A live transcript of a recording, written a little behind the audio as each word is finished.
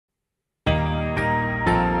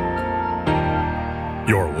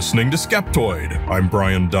You're listening to Skeptoid. I'm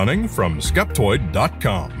Brian Dunning from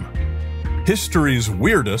Skeptoid.com. History's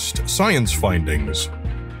weirdest science findings.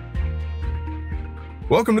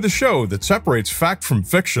 Welcome to the show that separates fact from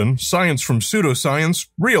fiction, science from pseudoscience,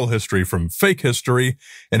 real history from fake history,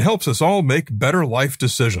 and helps us all make better life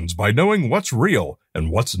decisions by knowing what's real and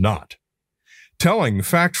what's not. Telling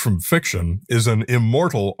fact from fiction is an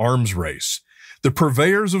immortal arms race. The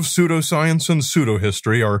purveyors of pseudoscience and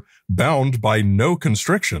pseudohistory are bound by no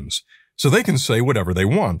constrictions, so they can say whatever they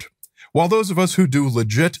want, while those of us who do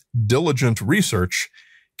legit, diligent research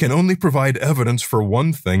can only provide evidence for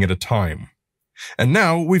one thing at a time. And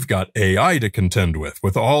now we've got AI to contend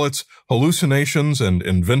with all its hallucinations and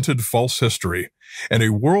invented false history, and a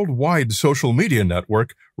worldwide social media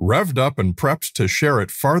network revved up and prepped to share it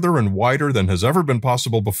farther and wider than has ever been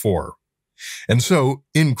possible before. And so,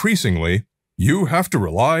 increasingly, you have to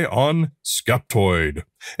rely on Skeptoid,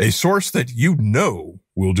 a source that you know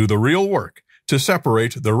will do the real work to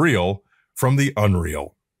separate the real from the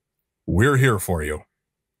unreal. We're here for you.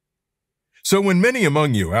 So when many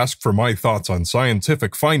among you ask for my thoughts on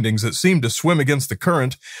scientific findings that seem to swim against the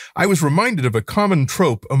current, I was reminded of a common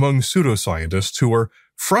trope among pseudoscientists who are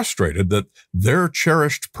frustrated that their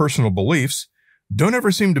cherished personal beliefs don't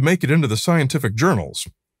ever seem to make it into the scientific journals.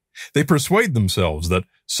 They persuade themselves that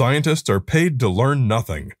scientists are paid to learn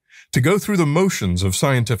nothing, to go through the motions of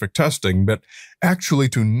scientific testing, but actually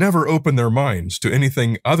to never open their minds to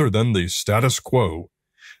anything other than the status quo.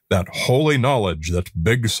 That holy knowledge that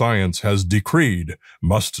big science has decreed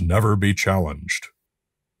must never be challenged.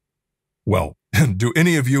 Well, do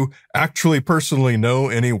any of you actually personally know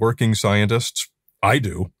any working scientists? I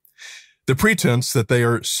do. The pretense that they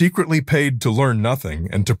are secretly paid to learn nothing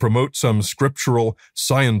and to promote some scriptural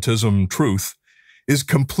scientism truth is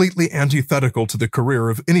completely antithetical to the career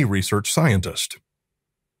of any research scientist.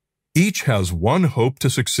 Each has one hope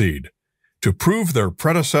to succeed: to prove their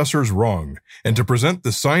predecessors wrong and to present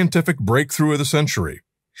the scientific breakthrough of the century.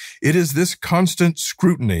 It is this constant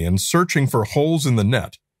scrutiny and searching for holes in the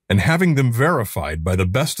net and having them verified by the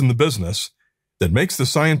best in the business that makes the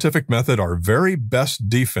scientific method our very best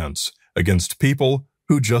defense against people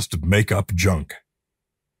who just make up junk.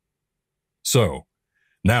 So,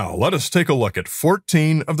 now let us take a look at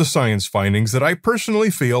 14 of the science findings that I personally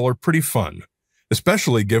feel are pretty fun,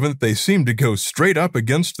 especially given that they seem to go straight up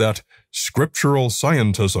against that scriptural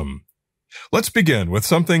scientism. Let's begin with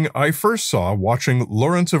something I first saw watching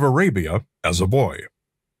Lawrence of Arabia as a boy.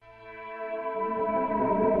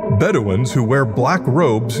 Bedouins who wear black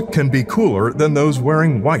robes can be cooler than those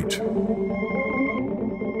wearing white.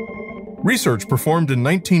 Research performed in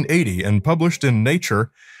 1980 and published in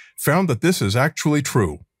Nature found that this is actually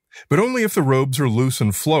true, but only if the robes are loose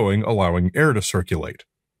and flowing, allowing air to circulate.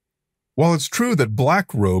 While it's true that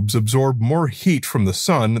black robes absorb more heat from the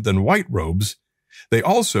sun than white robes, they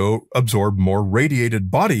also absorb more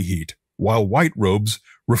radiated body heat, while white robes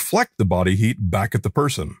reflect the body heat back at the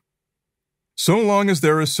person. So long as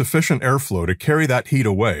there is sufficient airflow to carry that heat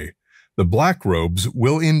away, the black robes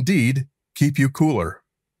will indeed keep you cooler.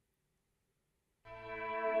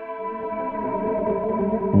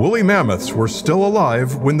 Woolly mammoths were still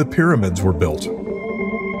alive when the pyramids were built.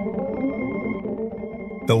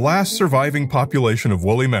 The last surviving population of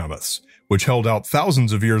woolly mammoths, which held out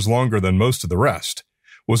thousands of years longer than most of the rest,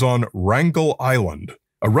 was on Wrangel Island,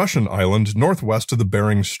 a Russian island northwest of the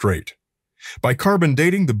Bering Strait. By carbon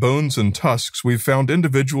dating the bones and tusks, we've found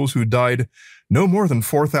individuals who died no more than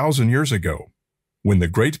 4,000 years ago, when the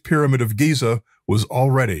Great Pyramid of Giza was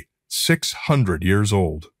already 600 years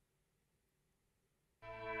old.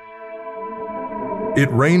 It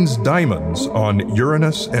rains diamonds on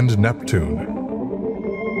Uranus and Neptune.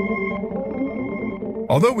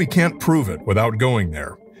 Although we can't prove it without going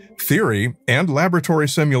there, theory and laboratory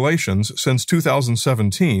simulations since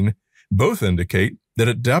 2017 both indicate that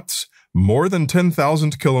at depths more than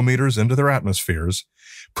 10,000 kilometers into their atmospheres,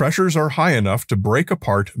 pressures are high enough to break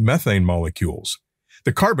apart methane molecules.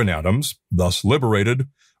 The carbon atoms, thus liberated,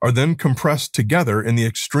 are then compressed together in the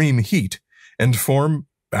extreme heat and form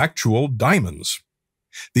actual diamonds.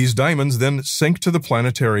 These diamonds then sink to the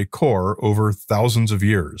planetary core over thousands of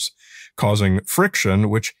years, causing friction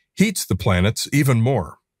which heats the planets even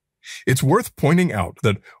more. It's worth pointing out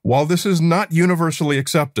that while this is not universally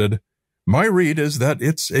accepted, my read is that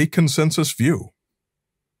it's a consensus view.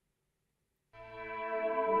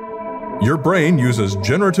 Your brain uses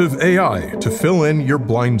generative AI to fill in your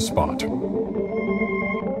blind spot.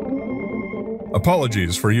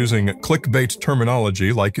 Apologies for using clickbait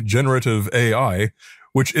terminology like generative AI,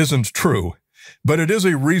 which isn't true, but it is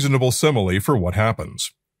a reasonable simile for what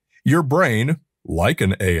happens. Your brain, like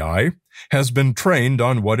an AI, has been trained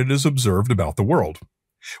on what it has observed about the world.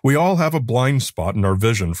 We all have a blind spot in our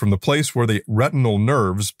vision from the place where the retinal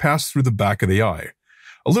nerves pass through the back of the eye,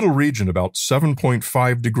 a little region about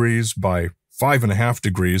 7.5 degrees by 5.5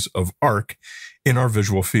 degrees of arc in our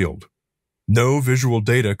visual field. No visual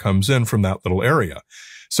data comes in from that little area,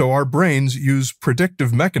 so our brains use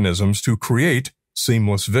predictive mechanisms to create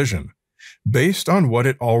seamless vision, based on what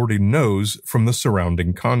it already knows from the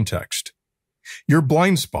surrounding context. Your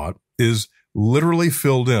blind spot is literally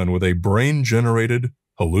filled in with a brain-generated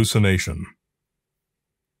hallucination.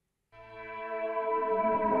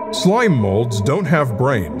 Slime molds don't have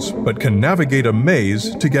brains, but can navigate a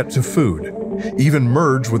maze to get to food, even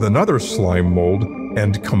merge with another slime mold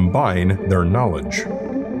and combine their knowledge.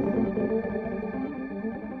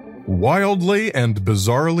 Wildly and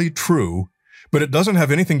bizarrely true, but it doesn't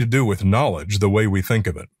have anything to do with knowledge the way we think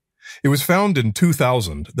of it. It was found in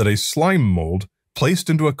 2000 that a slime mold placed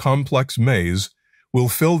into a complex maze will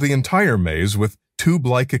fill the entire maze with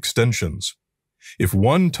tube-like extensions. If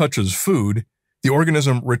one touches food, the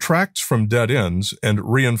organism retracts from dead ends and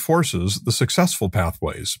reinforces the successful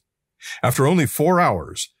pathways. After only 4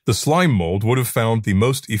 hours, the slime mold would have found the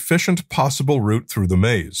most efficient possible route through the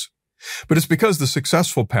maze. But it's because the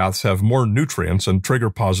successful paths have more nutrients and trigger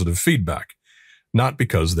positive feedback, not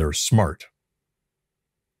because they're smart.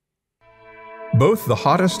 Both the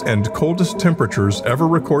hottest and coldest temperatures ever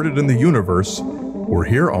recorded in the universe were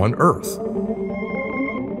here on Earth.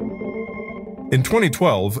 In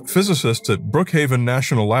 2012, physicists at Brookhaven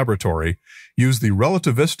National Laboratory used the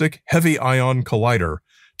relativistic heavy ion collider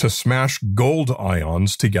to smash gold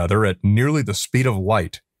ions together at nearly the speed of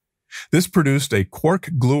light. This produced a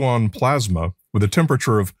quark-gluon plasma with a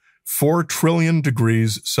temperature of 4 trillion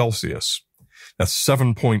degrees Celsius. That's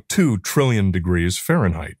 7.2 trillion degrees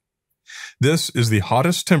Fahrenheit. This is the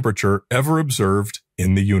hottest temperature ever observed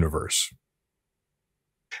in the universe.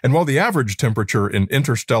 And while the average temperature in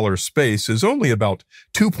interstellar space is only about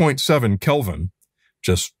 2.7 Kelvin,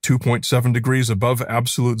 just 2.7 degrees above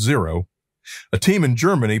absolute zero, a team in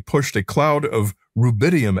Germany pushed a cloud of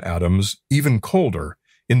rubidium atoms even colder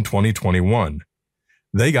in 2021.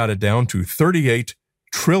 They got it down to 38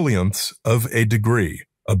 trillionths of a degree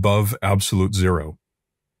above absolute zero.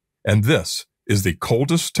 And this is the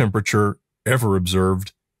coldest temperature ever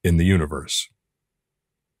observed in the universe.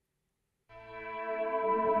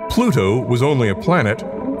 Pluto was only a planet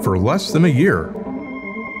for less than a year.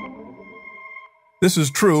 This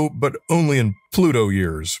is true, but only in Pluto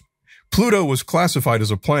years. Pluto was classified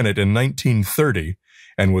as a planet in 1930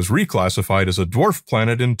 and was reclassified as a dwarf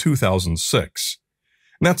planet in 2006.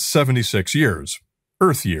 And that's 76 years,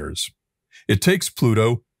 Earth years. It takes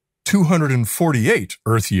Pluto 248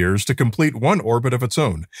 Earth years to complete one orbit of its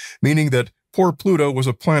own, meaning that poor Pluto was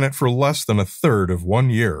a planet for less than a third of 1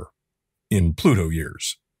 year in Pluto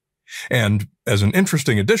years. And as an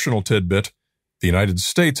interesting additional tidbit, the United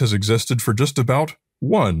States has existed for just about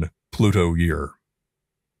 1 Pluto year.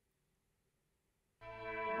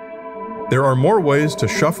 There are more ways to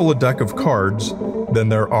shuffle a deck of cards than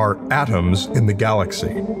there are atoms in the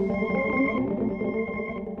galaxy.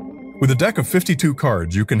 With a deck of 52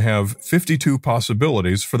 cards, you can have 52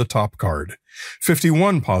 possibilities for the top card,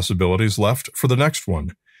 51 possibilities left for the next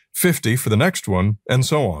one, 50 for the next one, and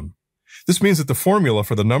so on. This means that the formula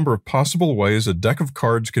for the number of possible ways a deck of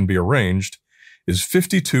cards can be arranged is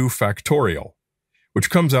 52 factorial, which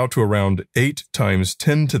comes out to around 8 times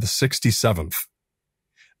 10 to the 67th.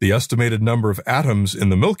 The estimated number of atoms in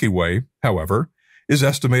the Milky Way, however, is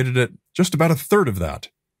estimated at just about a third of that,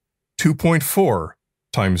 2.4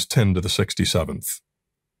 times 10 to the 67th.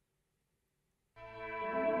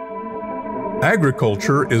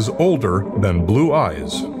 Agriculture is older than blue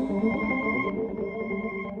eyes.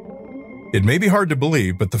 It may be hard to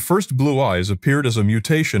believe, but the first blue eyes appeared as a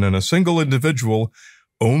mutation in a single individual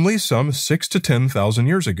only some 6,000 to 10,000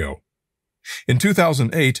 years ago. In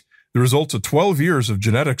 2008, the results of 12 years of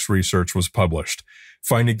genetics research was published,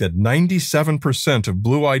 finding that 97% of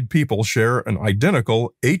blue-eyed people share an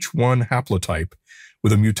identical H1 haplotype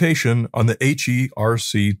with a mutation on the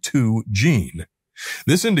HERC2 gene.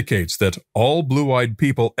 This indicates that all blue-eyed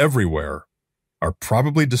people everywhere are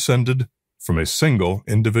probably descended from a single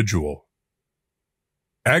individual.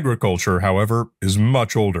 Agriculture, however, is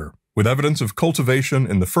much older, with evidence of cultivation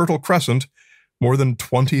in the Fertile Crescent more than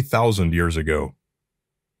 20,000 years ago.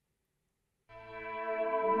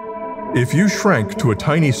 If you shrank to a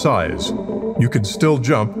tiny size, you could still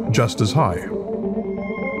jump just as high.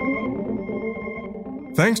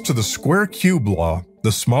 Thanks to the square cube law,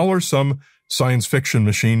 the smaller some science fiction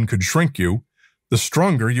machine could shrink you, the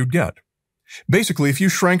stronger you'd get. Basically, if you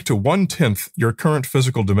shrank to 1/10 your current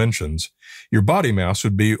physical dimensions, your body mass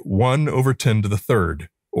would be 1 over 10 to the third,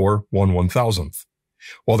 or 1/1000th,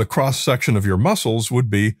 while the cross-section of your muscles would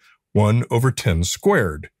be 1 over 10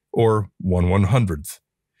 squared, or 1/100th.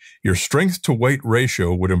 Your strength-to-weight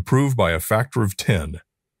ratio would improve by a factor of 10.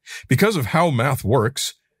 Because of how math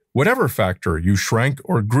works, whatever factor you shrank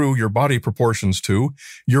or grew your body proportions to,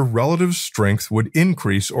 your relative strength would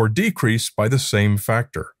increase or decrease by the same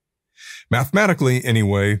factor. Mathematically,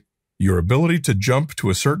 anyway, your ability to jump to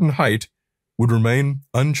a certain height would remain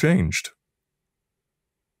unchanged.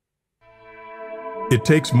 It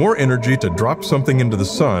takes more energy to drop something into the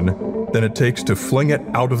sun than it takes to fling it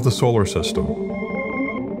out of the solar system.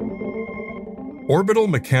 Orbital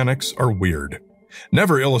mechanics are weird,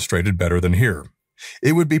 never illustrated better than here.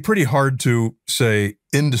 It would be pretty hard to, say,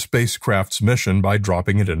 end a spacecraft's mission by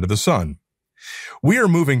dropping it into the sun. We are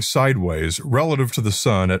moving sideways relative to the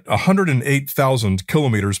sun at 108,000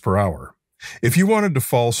 kilometers per hour. If you wanted to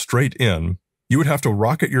fall straight in, you would have to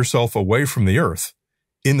rocket yourself away from the Earth,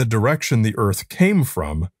 in the direction the Earth came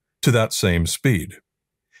from, to that same speed.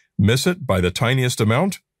 Miss it by the tiniest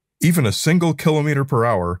amount, even a single kilometer per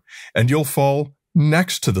hour, and you'll fall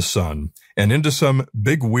next to the sun and into some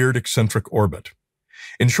big weird eccentric orbit.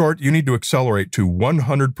 In short, you need to accelerate to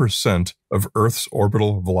 100% of Earth's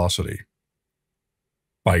orbital velocity.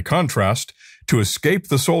 By contrast, to escape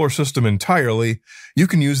the solar system entirely, you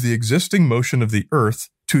can use the existing motion of the Earth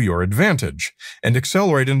to your advantage and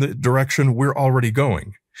accelerate in the direction we're already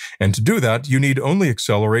going. And to do that, you need only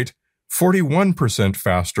accelerate 41%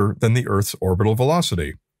 faster than the Earth's orbital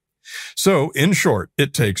velocity. So, in short,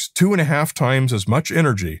 it takes 2.5 times as much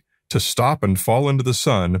energy to stop and fall into the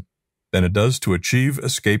sun than it does to achieve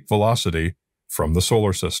escape velocity from the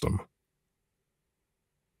solar system.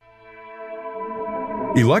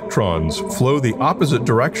 Electrons flow the opposite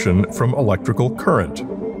direction from electrical current.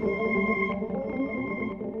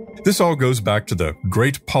 This all goes back to the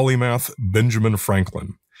great polymath Benjamin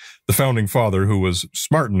Franklin, the founding father who was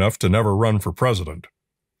smart enough to never run for president.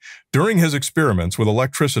 During his experiments with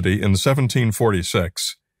electricity in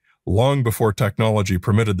 1746, long before technology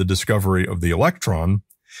permitted the discovery of the electron,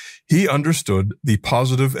 he understood the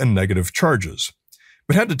positive and negative charges,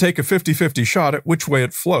 but had to take a 50-50 shot at which way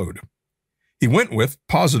it flowed. He went with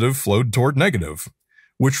positive flowed toward negative,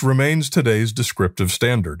 which remains today's descriptive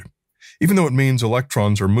standard, even though it means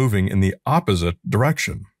electrons are moving in the opposite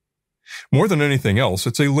direction. More than anything else,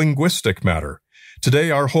 it's a linguistic matter.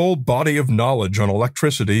 Today, our whole body of knowledge on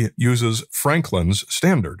electricity uses Franklin's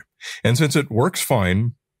standard, and since it works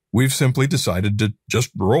fine, we've simply decided to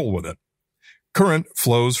just roll with it. Current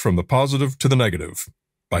flows from the positive to the negative.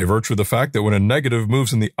 By virtue of the fact that when a negative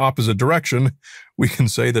moves in the opposite direction, we can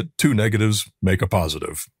say that two negatives make a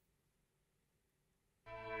positive.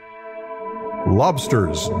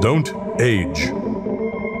 Lobsters don't age.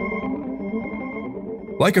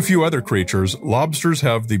 Like a few other creatures, lobsters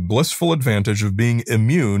have the blissful advantage of being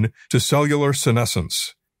immune to cellular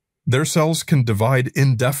senescence. Their cells can divide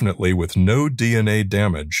indefinitely with no DNA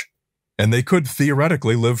damage, and they could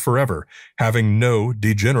theoretically live forever, having no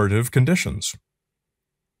degenerative conditions.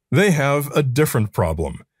 They have a different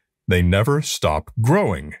problem. They never stop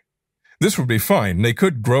growing. This would be fine. They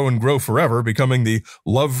could grow and grow forever, becoming the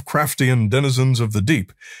Lovecraftian denizens of the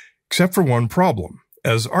deep, except for one problem.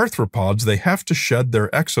 As arthropods, they have to shed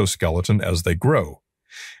their exoskeleton as they grow.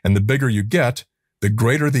 And the bigger you get, the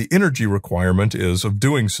greater the energy requirement is of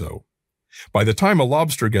doing so. By the time a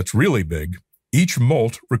lobster gets really big, each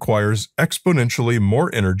molt requires exponentially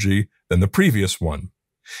more energy than the previous one.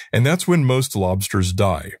 And that's when most lobsters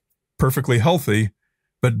die, perfectly healthy,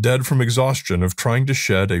 but dead from exhaustion of trying to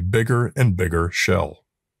shed a bigger and bigger shell.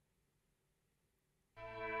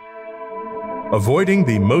 Avoiding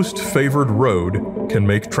the most favored road can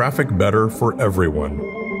make traffic better for everyone.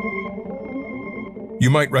 You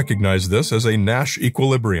might recognize this as a Nash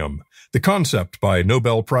equilibrium, the concept by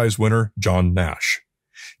Nobel Prize winner John Nash.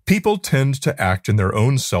 People tend to act in their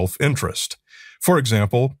own self-interest, for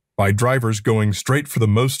example, by drivers going straight for the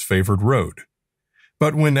most favored road.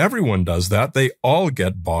 But when everyone does that, they all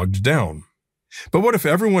get bogged down. But what if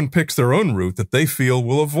everyone picks their own route that they feel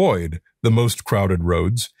will avoid the most crowded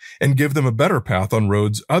roads and give them a better path on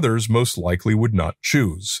roads others most likely would not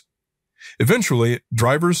choose? Eventually,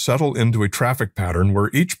 drivers settle into a traffic pattern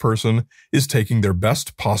where each person is taking their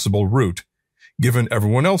best possible route, given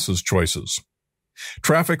everyone else's choices.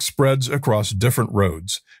 Traffic spreads across different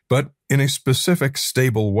roads, but in a specific,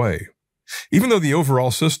 stable way. Even though the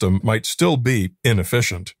overall system might still be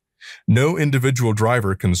inefficient, no individual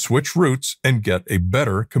driver can switch routes and get a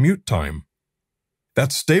better commute time.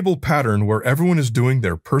 That stable pattern where everyone is doing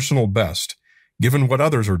their personal best given what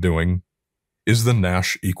others are doing, is the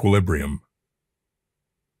Nash equilibrium.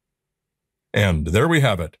 And there we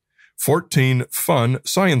have it, 14 fun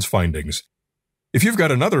science findings. If you've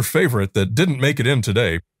got another favorite that didn't make it in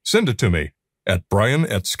today, send it to me at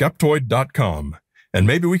brian@skeptoid.com, and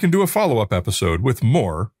maybe we can do a follow-up episode with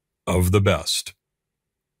more of the best.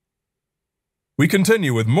 We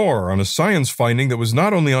continue with more on a science finding that was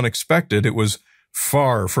not only unexpected, it was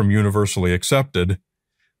far from universally accepted,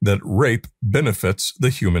 that rape benefits the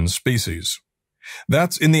human species.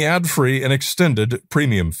 That's in the ad-free and extended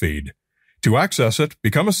premium feed. To access it,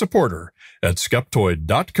 become a supporter at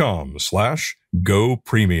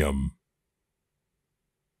skeptoid.com/gopremium.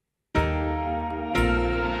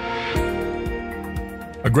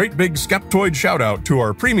 A great big Skeptoid shout-out to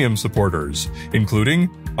our premium supporters, including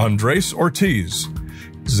Andres Ortiz,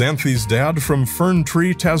 Xanthi's dad from Fern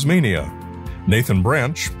Tree, Tasmania, Nathan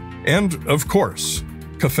Branch, and, of course,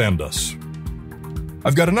 Cathandus.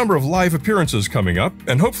 I've got a number of live appearances coming up,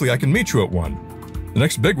 and hopefully I can meet you at one. The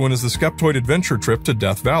next big one is the Skeptoid adventure trip to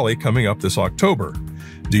Death Valley coming up this October.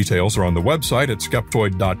 Details are on the website at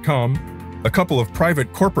skeptoid.com, a couple of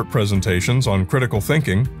private corporate presentations on critical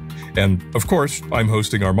thinking, and, of course, I'm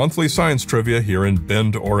hosting our monthly science trivia here in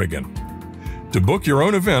Bend, Oregon. To book your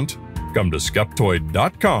own event, come to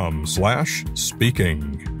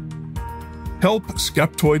skeptoid.com/speaking. Help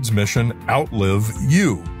Skeptoid's mission outlive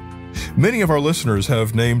you. Many of our listeners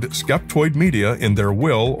have named Skeptoid Media in their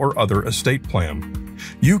will or other estate plan.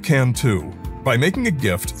 You can too. By making a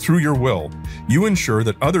gift through your will, you ensure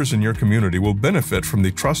that others in your community will benefit from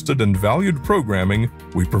the trusted and valued programming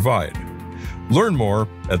we provide. Learn more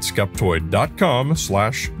at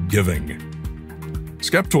skeptoid.com/giving.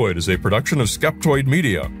 Skeptoid is a production of Skeptoid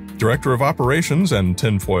Media. Director of Operations and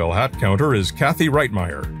Tinfoil Hat Counter is Kathy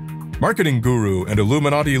Reitmeyer. Marketing Guru and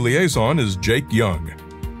Illuminati Liaison is Jake Young.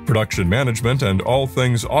 Production Management and All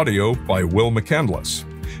Things Audio by Will McCandless.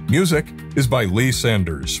 Music is by Lee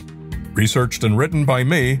Sanders. Researched and written by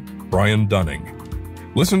me, Brian Dunning.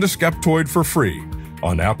 Listen to Skeptoid for free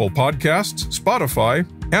on Apple Podcasts, Spotify,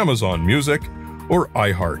 Amazon Music, or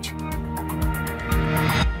iHeart.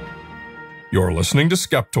 You're listening to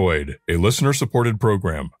Skeptoid, a listener-supported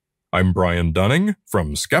program. I'm Brian Dunning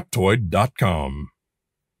from Skeptoid.com.